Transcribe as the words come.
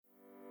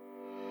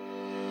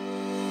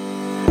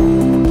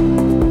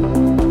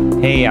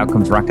Hey,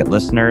 Outcomes Rocket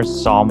listeners,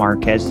 Saul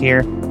Marquez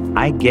here.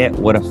 I get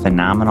what a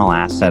phenomenal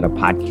asset a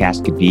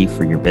podcast could be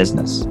for your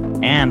business,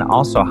 and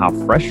also how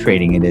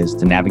frustrating it is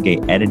to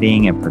navigate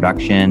editing and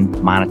production,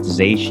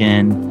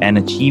 monetization, and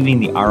achieving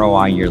the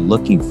ROI you're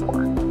looking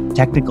for.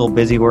 Technical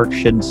busy work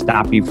shouldn't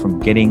stop you from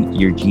getting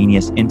your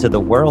genius into the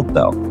world,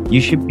 though.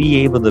 You should be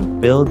able to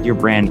build your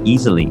brand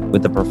easily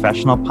with a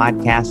professional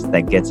podcast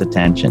that gets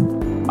attention.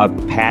 A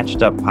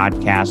patched up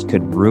podcast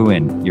could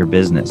ruin your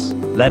business.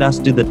 Let us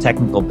do the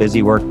technical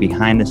busy work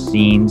behind the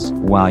scenes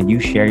while you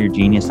share your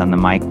genius on the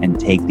mic and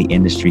take the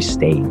industry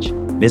stage.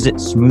 Visit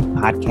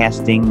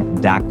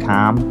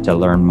smoothpodcasting.com to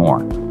learn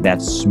more.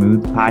 That's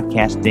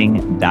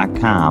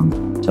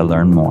smoothpodcasting.com to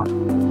learn more.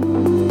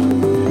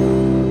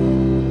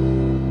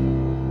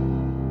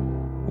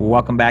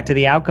 Welcome back to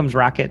the Outcomes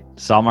Rocket.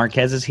 Saul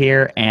Marquez is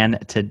here, and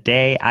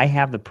today I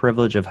have the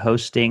privilege of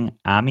hosting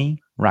Ami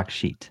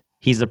Rakshit.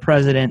 He's the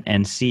president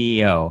and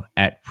CEO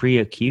at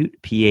Preacute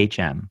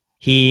PHM.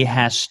 He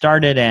has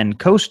started and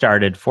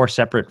co-started 4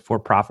 separate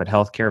for-profit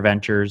healthcare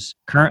ventures.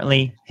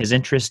 Currently, his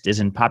interest is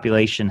in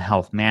population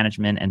health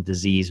management and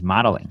disease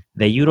modeling.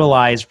 They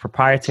utilize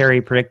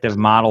proprietary predictive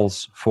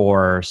models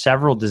for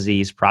several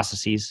disease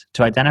processes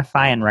to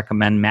identify and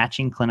recommend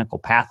matching clinical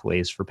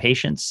pathways for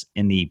patients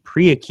in the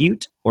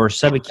pre-acute or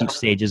subacute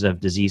stages of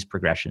disease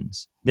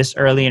progressions. This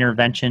early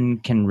intervention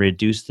can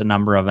reduce the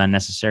number of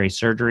unnecessary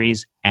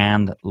surgeries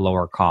and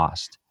lower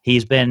cost.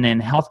 He's been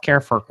in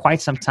healthcare for quite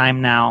some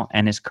time now,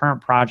 and his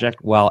current project,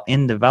 while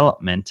in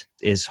development,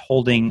 is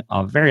holding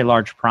a very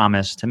large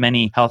promise to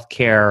many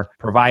healthcare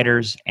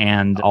providers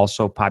and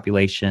also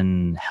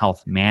population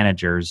health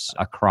managers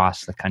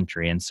across the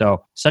country. And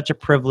so, such a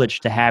privilege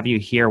to have you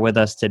here with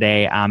us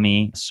today,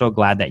 Ami. So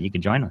glad that you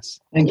could join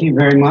us. Thank you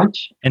very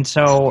much. And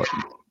so,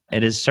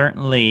 it is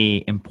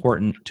certainly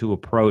important to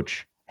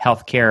approach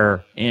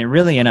healthcare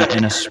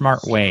in a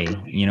smart way,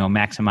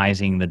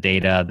 maximizing the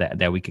data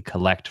that we could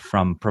collect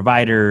from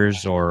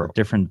providers or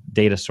different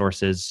data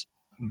sources.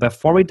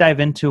 Before we dive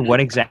into what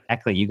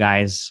exactly you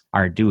guys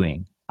are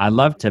doing, I'd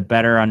love to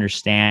better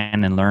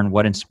understand and learn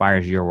what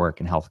inspires your work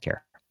in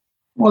healthcare.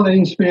 Well, the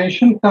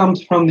inspiration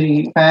comes from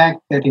the fact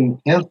that in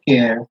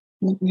healthcare,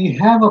 we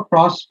have a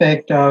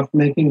prospect of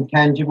making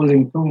tangible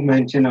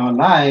improvements in our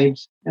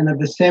lives, and at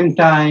the same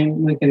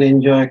time, we can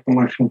enjoy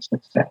commercial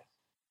success.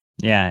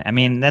 Yeah, I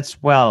mean, that's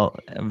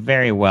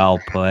very well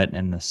put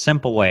in a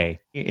simple way.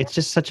 It's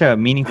just such a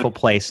meaningful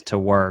place to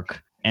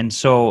work. And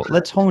so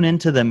let's hone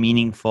into the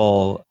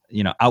meaningful,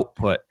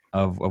 output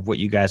of what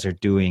you guys are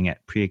doing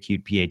at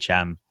Preacute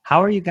PHM.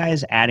 How are you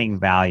guys adding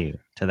value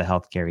to the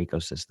healthcare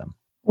ecosystem?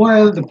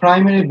 Well, the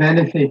primary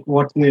benefit,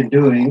 what we're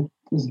doing,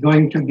 is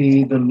going to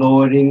be the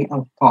lowering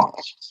of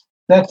costs.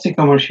 That's the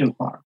commercial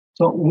part.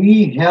 So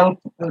we help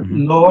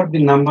lower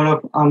the number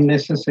of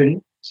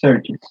unnecessary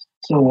surgeries.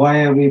 So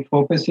why are we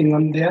focusing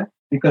on there?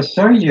 Because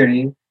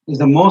surgery is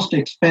the most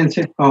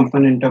expensive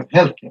component of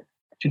healthcare.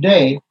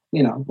 Today,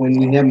 when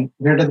we have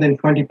greater than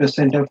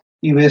 20% of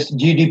US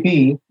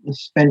GDP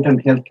is spent on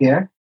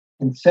healthcare,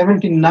 and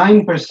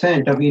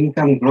 79% of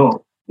income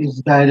growth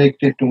is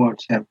directed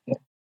towards healthcare.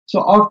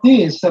 So of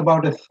this,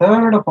 about a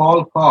third of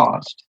all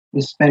cost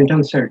is spent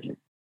on surgery.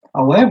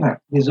 However,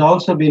 it's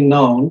also been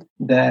known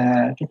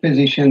that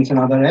physicians and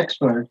other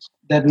experts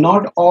that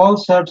not all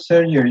such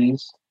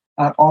surgeries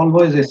are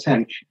always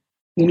essential.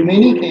 In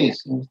many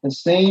cases, the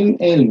same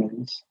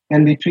ailments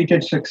can be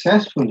treated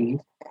successfully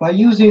by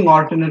using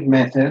alternate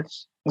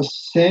methods for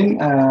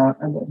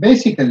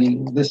basically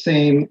the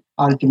same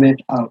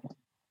ultimate outcome.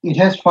 It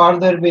has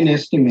further been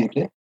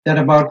estimated that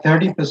about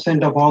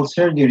 30% of all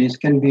surgeries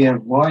can be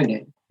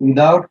avoided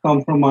without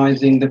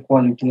compromising the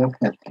quality of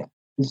healthcare.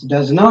 This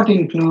does not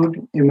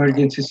include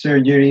emergency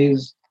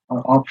surgeries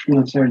or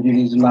optional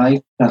surgeries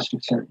like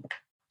plastic surgery.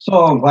 So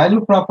our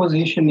value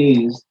proposition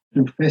is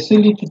to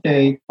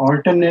facilitate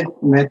alternate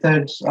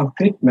methods of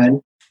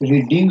treatment,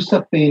 reduce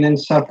the pain and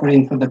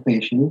suffering for the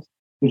patient,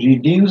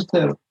 reduce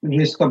the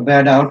risk of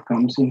bad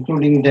outcomes,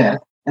 including death,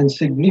 and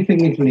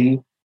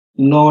significantly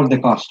lower the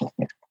cost of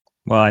care.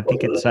 Well, I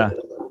think it's a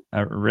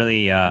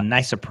really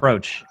nice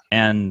approach.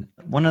 And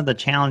one of the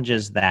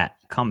challenges that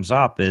comes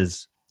up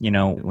is,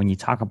 when you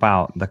talk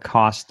about the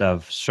cost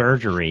of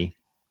surgery,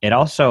 it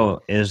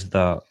also is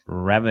the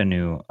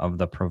revenue of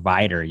the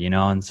provider,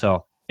 and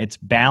so it's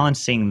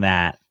balancing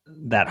that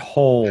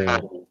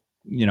whole,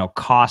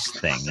 cost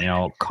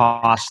thing.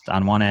 Cost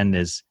on one end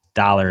is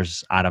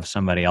dollars out of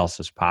somebody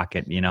else's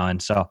pocket,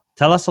 and so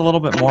tell us a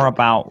little bit more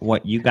about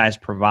what you guys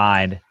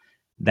provide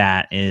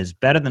that is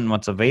better than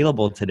what's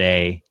available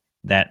today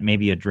that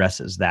maybe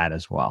addresses that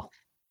as well.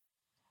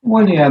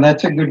 Well, yeah,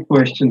 that's a good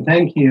question.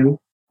 Thank you.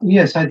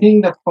 Yes, I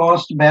think the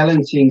cost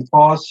balancing,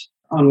 cost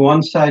on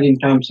one side in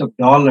terms of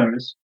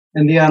dollars,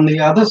 and on the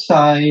other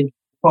side,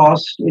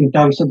 cost in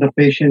terms of the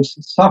patient's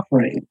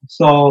suffering.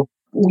 So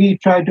we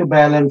try to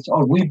balance,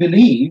 or we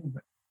believe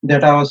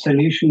that our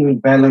solution will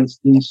balance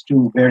these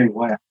two very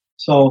well.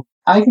 So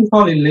I can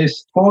probably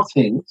list 4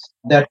 things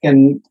that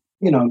can,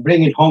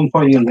 bring it home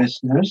for your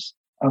listeners.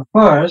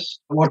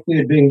 First, what we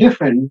are doing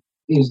different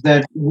is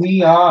that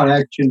we are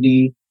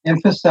actually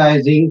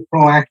emphasizing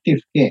proactive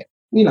care,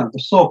 the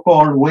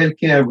so-called well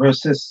care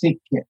versus sick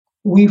care.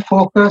 We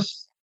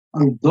focus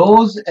on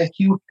those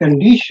acute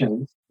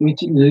conditions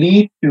which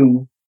lead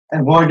to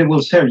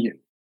avoidable surgery.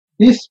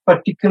 This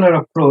particular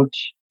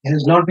approach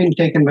has not been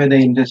taken by the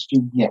industry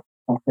yet.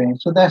 Okay,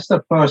 so that's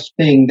the first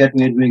thing that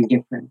we're doing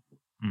differently.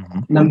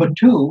 Number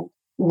two,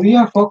 we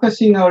are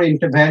focusing our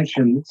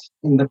interventions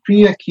in the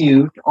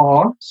pre-acute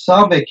or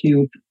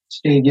subacute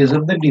stages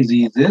of the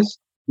diseases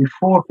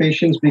before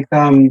patients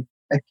become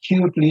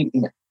acutely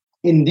ill.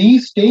 In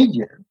these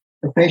stages,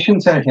 the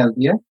patients are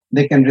healthier,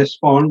 they can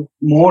respond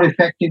more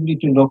effectively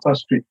to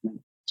low-cost treatment.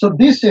 So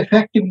this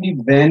effectively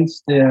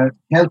bends their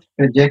health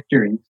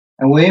trajectory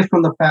away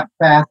from the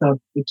path of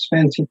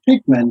expensive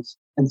treatments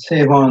and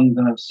save on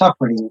the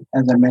suffering,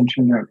 as I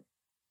mentioned earlier.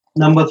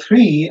 Number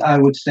three, I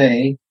would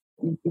say,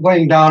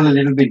 going down a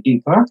little bit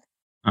deeper,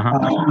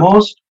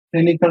 most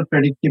clinical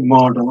predictive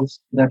models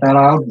that are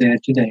out there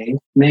today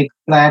make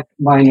flat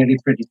binary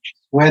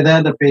predictions,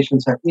 whether the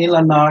patients are ill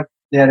or not,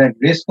 they're at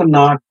risk or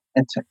not,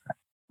 etc.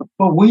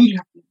 So we've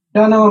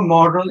done our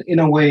model in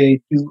a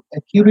way to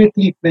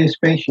accurately place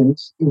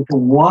patients into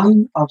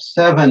one of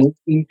 7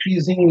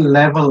 increasing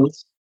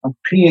levels of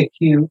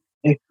pre-acute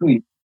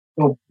acuity.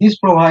 So this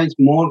provides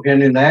more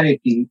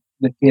granularity to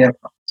the care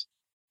process.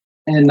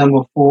 And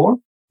number 4,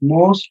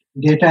 most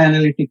data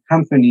analytic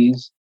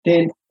companies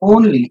tend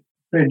only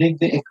predict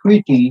the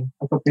acuity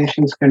of a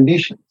patient's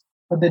conditions,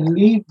 but they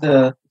leave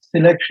the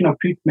selection of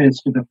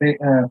treatments to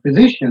the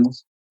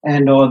physicians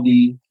and or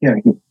the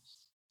caregivers.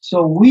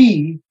 So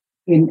we,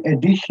 in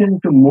addition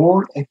to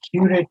more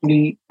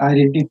accurately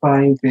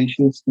identifying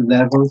patients'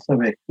 levels of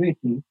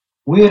acuity,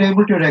 we are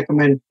able to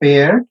recommend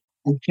paired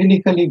and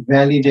clinically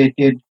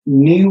validated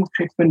new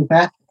treatment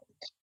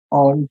pathways,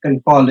 or you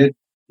can call it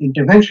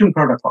intervention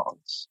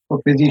protocols for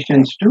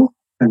physicians to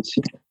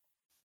consider.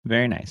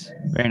 Very nice.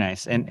 Very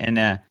nice. And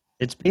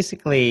it's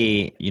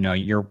basically,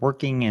 you're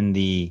working in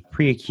the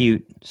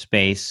pre-acute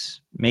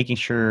space, making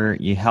sure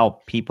you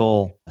help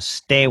people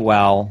stay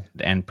well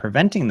and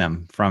preventing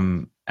them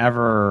from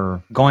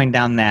ever going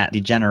down that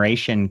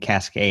degeneration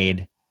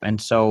cascade. And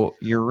so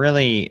you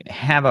really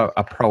have a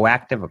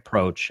proactive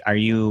approach. Are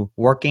you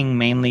working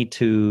mainly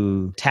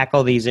to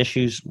tackle these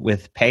issues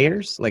with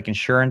payers, like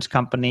insurance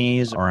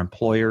companies or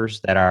employers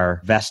that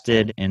are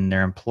vested in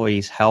their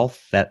employees'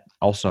 health that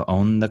also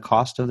own the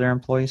cost of their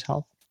employees'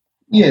 health?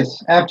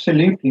 Yes,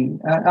 absolutely.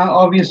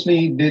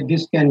 Obviously,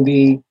 this can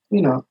be,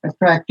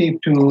 attractive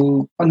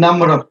to a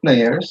number of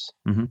players.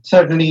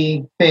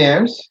 Certainly,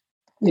 payers,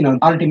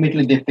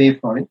 ultimately they pay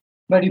for it.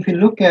 But if you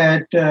look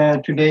at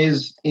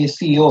today's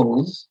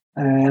ACOs,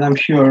 and I'm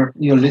sure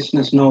your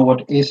listeners know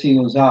what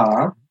ACOs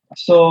are.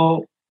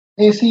 So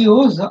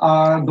ACOs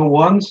are the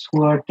ones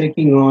who are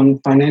taking on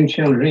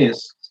financial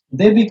risks.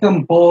 They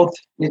become both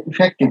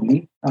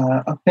effectively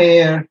a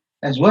payer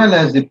as well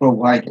as the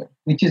provider,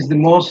 which is the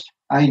most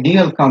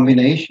ideal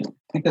combination.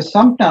 Because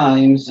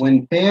sometimes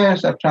when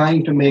payers are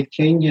trying to make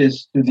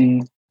changes to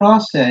the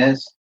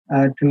process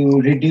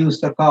to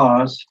reduce the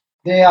cost,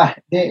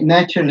 they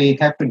naturally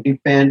have to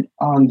depend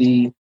on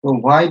the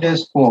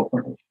provider's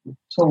cooperation.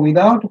 So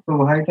without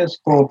provider's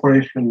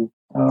cooperation,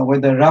 where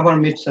the rubber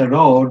meets the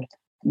road,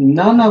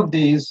 none of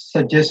these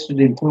suggested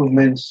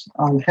improvements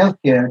on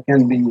healthcare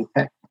can be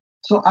effective.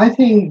 So I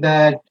think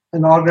that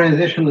an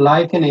organization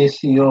like an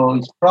ACO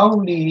is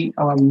probably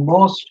our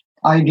most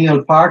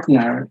ideal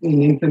partner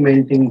in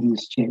implementing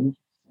these changes.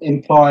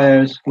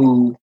 Employers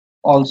who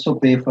also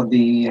pay for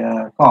the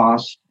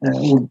cost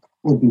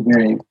would be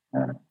very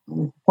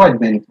quite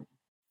beneficial.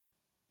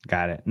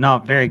 Got it. No,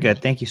 very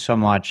good. Thank you so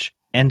much.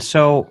 And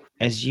so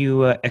as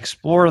you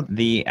explore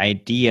the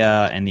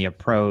idea and the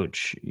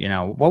approach,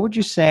 what would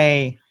you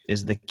say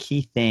is the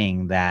key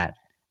thing that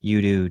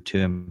you do to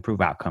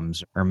improve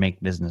outcomes or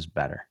make business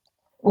better?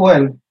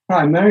 Well,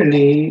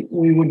 primarily,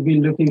 we would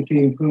be looking to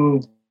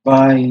improve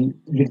by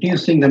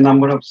reducing the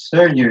number of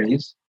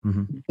surgeries.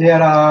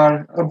 There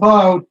are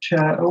about,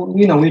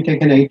 we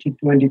take an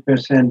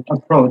 80-20%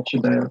 approach,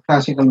 the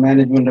classical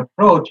management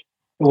approach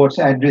towards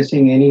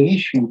addressing any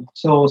issue.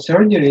 So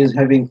surgeries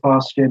having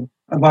costed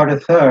about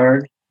a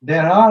third,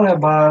 there are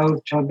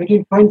about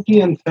between 20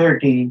 and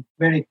 30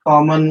 very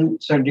common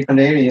surgical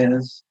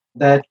areas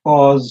that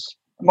cause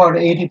about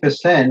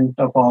 80%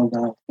 of all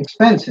the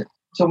expenses.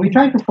 So we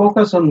try to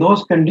focus on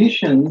those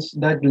conditions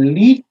that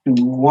lead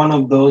to one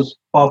of those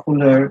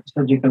popular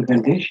surgical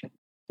conditions.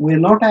 We're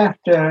not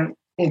after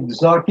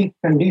exotic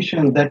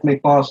conditions that may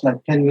cost like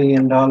 $10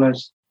 million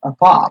a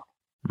pop.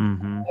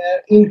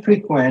 They're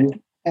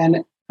infrequent, and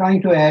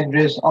trying to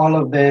address all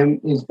of them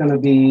is going to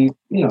be,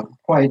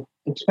 quite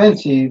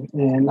expensive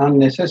and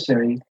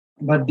unnecessary.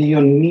 But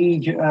your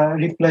knee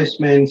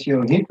replacements,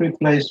 your hip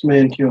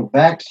replacement, your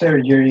back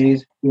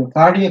surgeries, your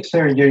cardiac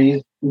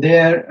surgeries,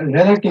 they're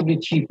relatively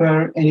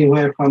cheaper,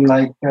 anywhere from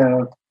like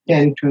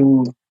 $10,000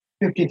 to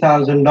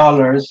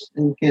 $50,000.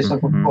 In case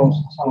of course,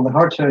 some of the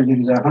heart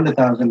surgeries are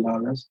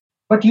 $100,000.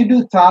 But you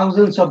do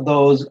thousands of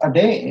those a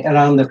day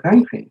around the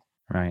country.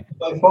 Right.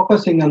 By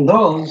focusing on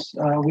those,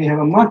 we have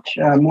a much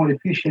more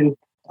efficient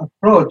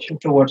approach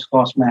towards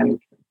cost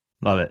management.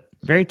 Love it.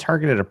 Very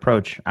targeted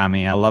approach. I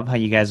mean, I love how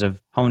you guys have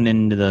honed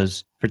into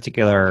those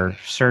particular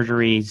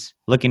surgeries,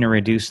 looking to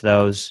reduce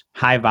those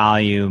high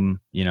volume,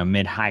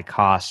 mid-high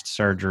cost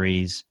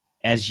surgeries.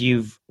 As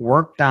you've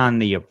worked on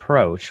the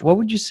approach, what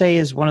would you say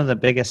is one of the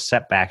biggest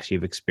setbacks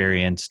you've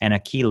experienced and a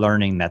key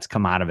learning that's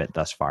come out of it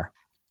thus far?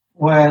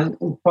 Well,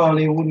 it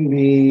probably wouldn't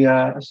be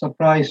a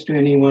surprise to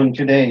anyone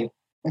today,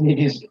 and it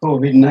is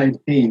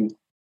COVID-19.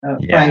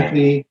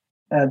 Frankly,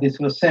 this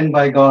was sent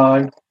by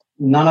God.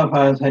 None of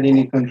us had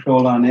any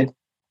control on it.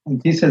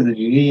 And this has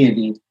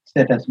really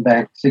set us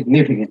back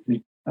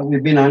significantly.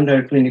 We've been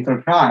under clinical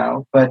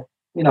trial, but,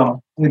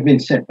 we've been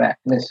set back,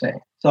 let's say.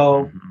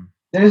 So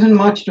there isn't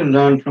much to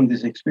learn from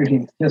this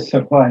experience, just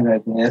survive, I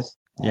guess.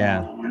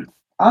 Yeah.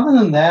 Other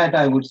than that,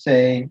 I would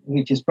say,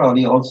 which is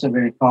probably also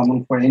very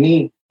common for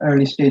any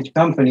early stage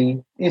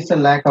company, is the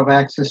lack of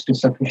access to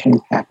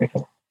sufficient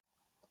capital.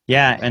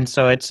 Yeah. And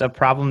so it's a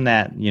problem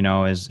that,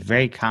 is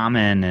very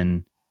common.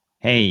 And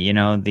hey,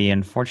 the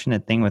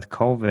unfortunate thing with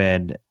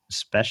COVID,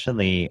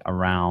 especially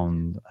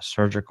around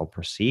surgical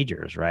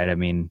procedures, right? I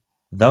mean,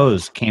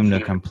 those came to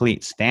a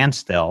complete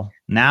standstill.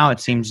 Now it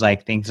seems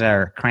like things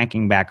are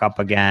cranking back up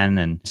again.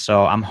 And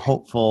so I'm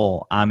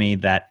hopeful, Ami,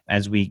 that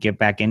as we get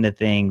back into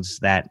things,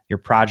 that your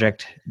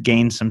project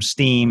gains some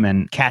steam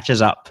and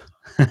catches up.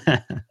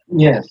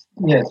 Yes,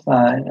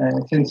 I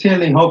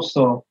sincerely hope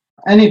so.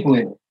 And it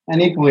will.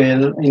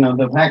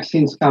 The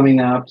vaccine's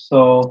coming up.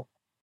 So,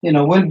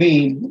 we'll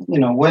be,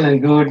 well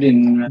and good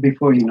in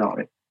before you know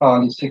it.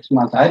 Probably 6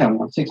 months, I don't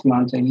know, 6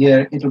 months, a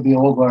year, it'll be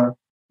over.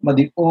 But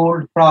the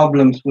old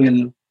problems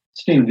will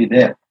still be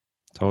there.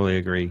 Totally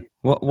agree.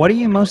 What are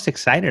you most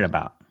excited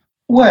about?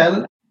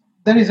 Well,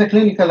 there is a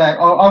clinical,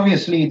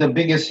 obviously the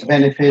biggest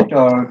benefit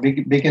or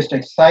biggest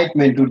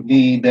excitement would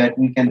be that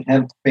we can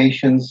help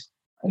patients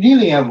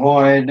really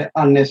avoid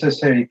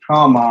unnecessary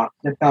trauma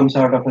that comes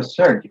out of a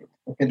surgery.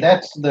 Okay,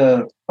 that's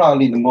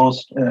probably the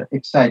most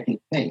exciting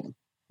thing.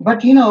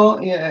 But,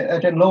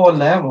 at a lower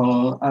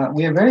level,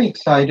 we are very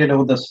excited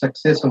about the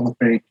success of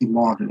predictive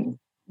modeling.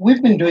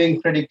 We've been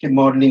doing predictive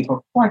modeling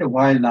for quite a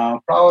while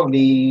now,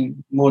 probably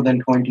more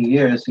than 20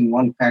 years in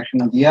one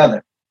fashion or the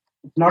other.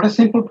 It's not a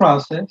simple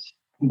process,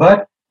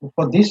 but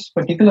for this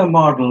particular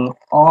model,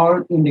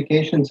 all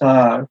indications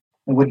are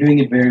that we're doing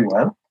it very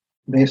well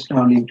based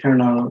on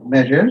internal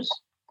measures,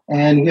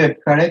 and we are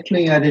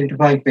correctly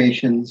identifying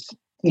patients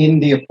in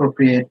the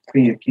appropriate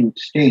pre-acute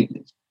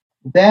stages.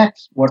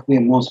 That's what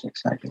we're most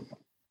excited about.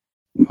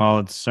 Well,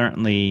 it's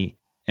certainly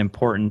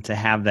important to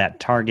have that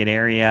target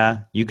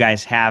area. You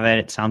guys have it.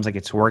 It sounds like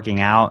it's working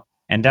out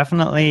and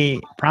definitely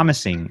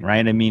promising,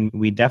 right? I mean,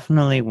 we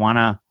definitely want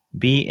to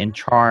be in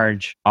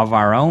charge of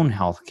our own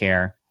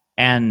healthcare.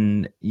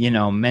 And,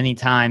 many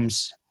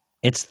times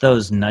it's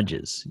those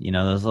nudges,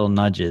 those little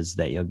nudges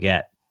that you'll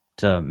get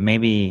to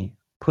maybe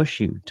push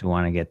you to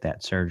want to get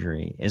that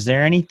surgery. Is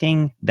there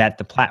anything that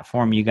the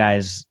platform you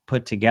guys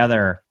put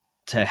together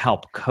to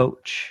help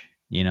coach,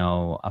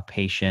 a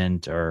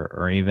patient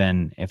or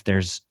even if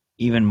there's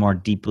even more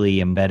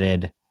deeply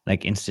embedded,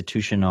 like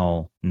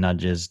institutional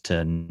nudges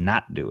to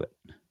not do it?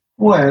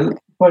 Well,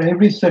 for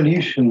every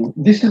solution,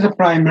 this is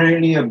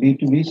primarily a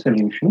B2B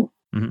solution.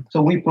 Mm-hmm.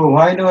 So we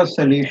provide our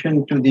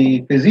solution to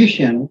the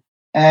physician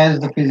as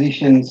the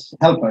physician's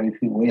helper,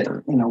 if you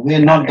will. We're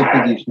not the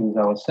physicians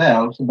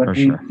ourselves, but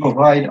we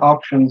provide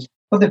options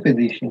for the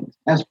physicians.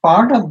 As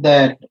part of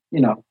that,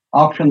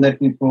 option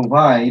that we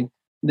provide,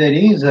 there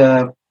is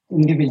a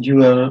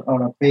individual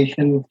or a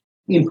patient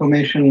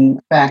information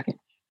package.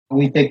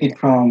 We take it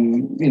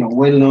from,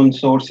 well-known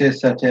sources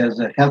such as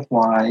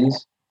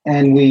HealthWise,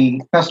 and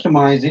we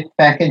customize it,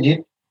 package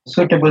it,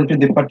 suitable to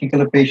the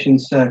particular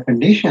patient's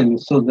condition,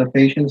 so the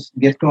patients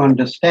get to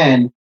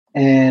understand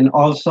and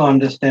also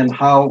understand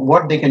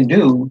what they can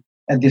do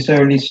at these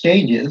early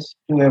stages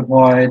to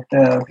avoid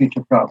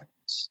future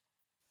problems.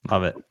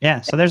 Love it. Yeah.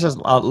 So there's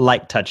a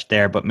light touch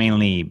there, but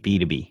mainly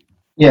B2B.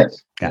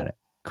 Yes. Got it.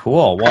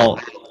 Cool. Well,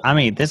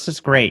 this is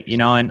great,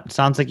 and it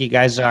sounds like you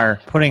guys are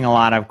putting a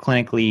lot of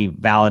clinically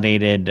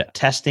validated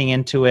testing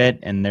into it.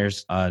 And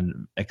there's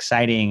an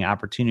exciting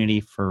opportunity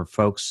for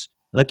folks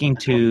looking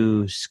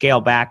to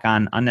scale back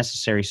on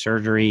unnecessary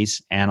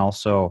surgeries and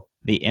also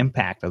the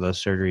impact of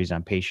those surgeries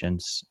on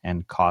patients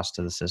and cost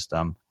to the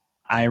system.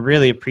 I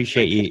really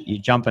appreciate you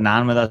jumping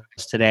on with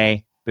us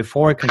today.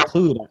 Before I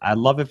conclude, I'd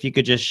love if you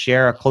could just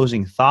share a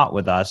closing thought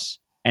with us.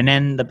 And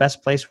then the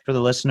best place for the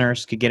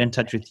listeners could get in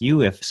touch with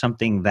you if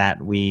something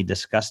that we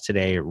discussed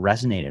today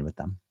resonated with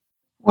them.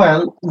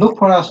 Well, look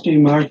for us to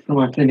emerge from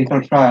a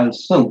clinical trial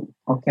soon,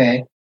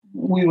 okay?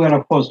 We were,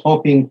 of course,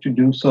 hoping to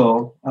do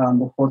so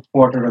the fourth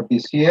quarter of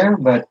this year,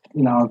 but,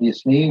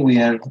 obviously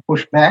we are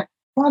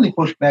probably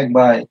pushed back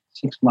by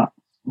 6 months.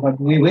 But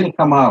we will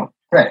come out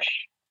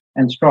fresh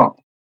and strong.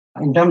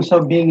 In terms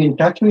of being in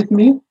touch with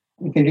me,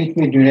 you can reach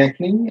me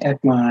directly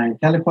at my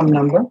telephone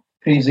number,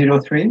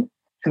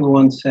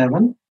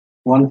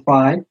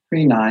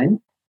 303-217-1539,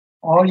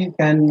 or you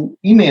can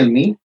email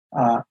me,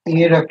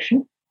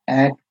 arakshi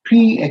at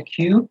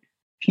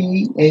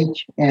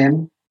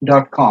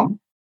preacutephm.com.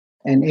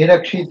 And A.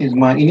 Rakshit is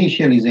my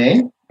initial is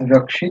A.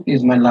 Rakshit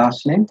is my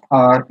last name,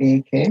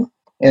 Rakshit.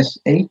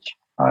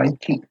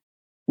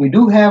 We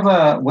do have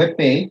a web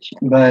page,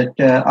 but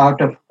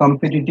out of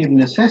competitive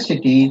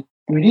necessity,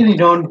 we really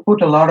don't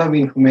put a lot of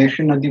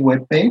information on the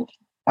web page.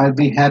 I'll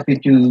be happy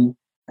to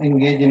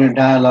engage in a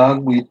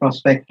dialogue with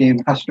prospective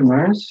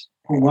customers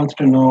who wants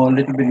to know a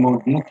little bit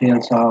more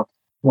details of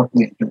what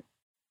we do.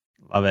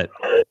 Love it.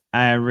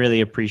 I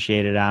really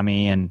appreciate it,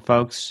 Ami. And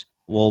folks,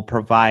 we'll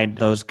provide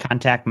those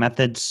contact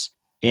methods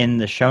in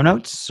the show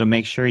notes. So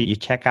make sure you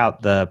check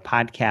out the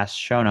podcast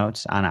show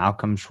notes on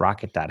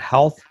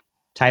outcomesrocket.health.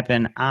 Type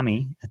in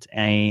Ami, that's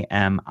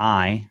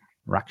AMI,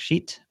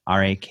 Rakshit,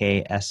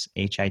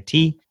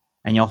 Rakshit,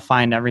 and you'll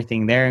find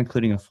everything there,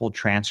 including a full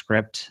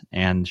transcript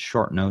and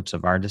short notes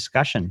of our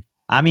discussion.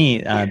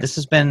 Ami, this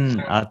has been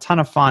a ton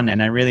of fun,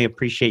 and I really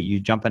appreciate you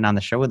jumping on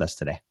the show with us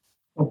today.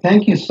 Well,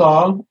 thank you,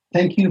 Saul.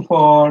 Thank you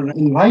for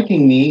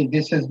inviting me.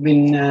 This has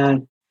been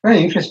a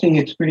very interesting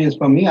experience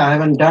for me. I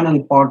haven't done a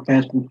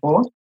podcast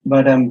before,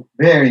 but I'm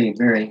very,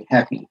 very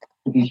happy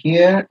to be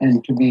here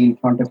and to be in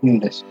front of you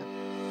listening.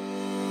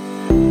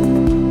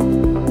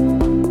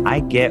 I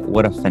get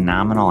what a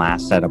phenomenal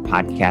asset a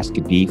podcast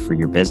could be for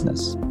your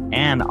business,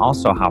 and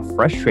also how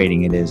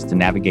frustrating it is to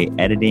navigate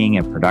editing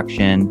and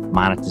production,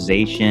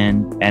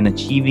 monetization, and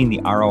achieving the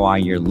ROI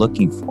you're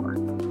looking for.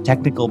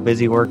 Technical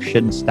busy work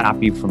shouldn't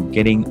stop you from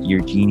getting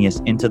your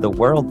genius into the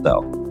world,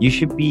 though. You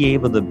should be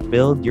able to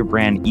build your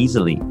brand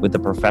easily with a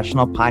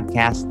professional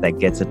podcast that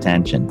gets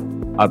attention.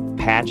 A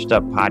patched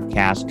up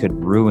podcast could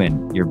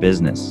ruin your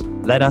business.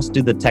 Let us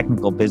do the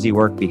technical busy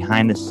work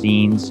behind the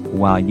scenes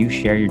while you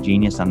share your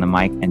genius on the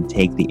mic and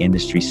take the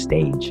industry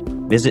stage.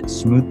 Visit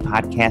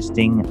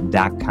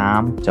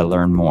smoothpodcasting.com to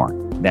learn more.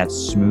 That's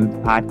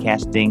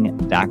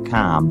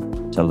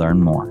smoothpodcasting.com to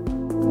learn more.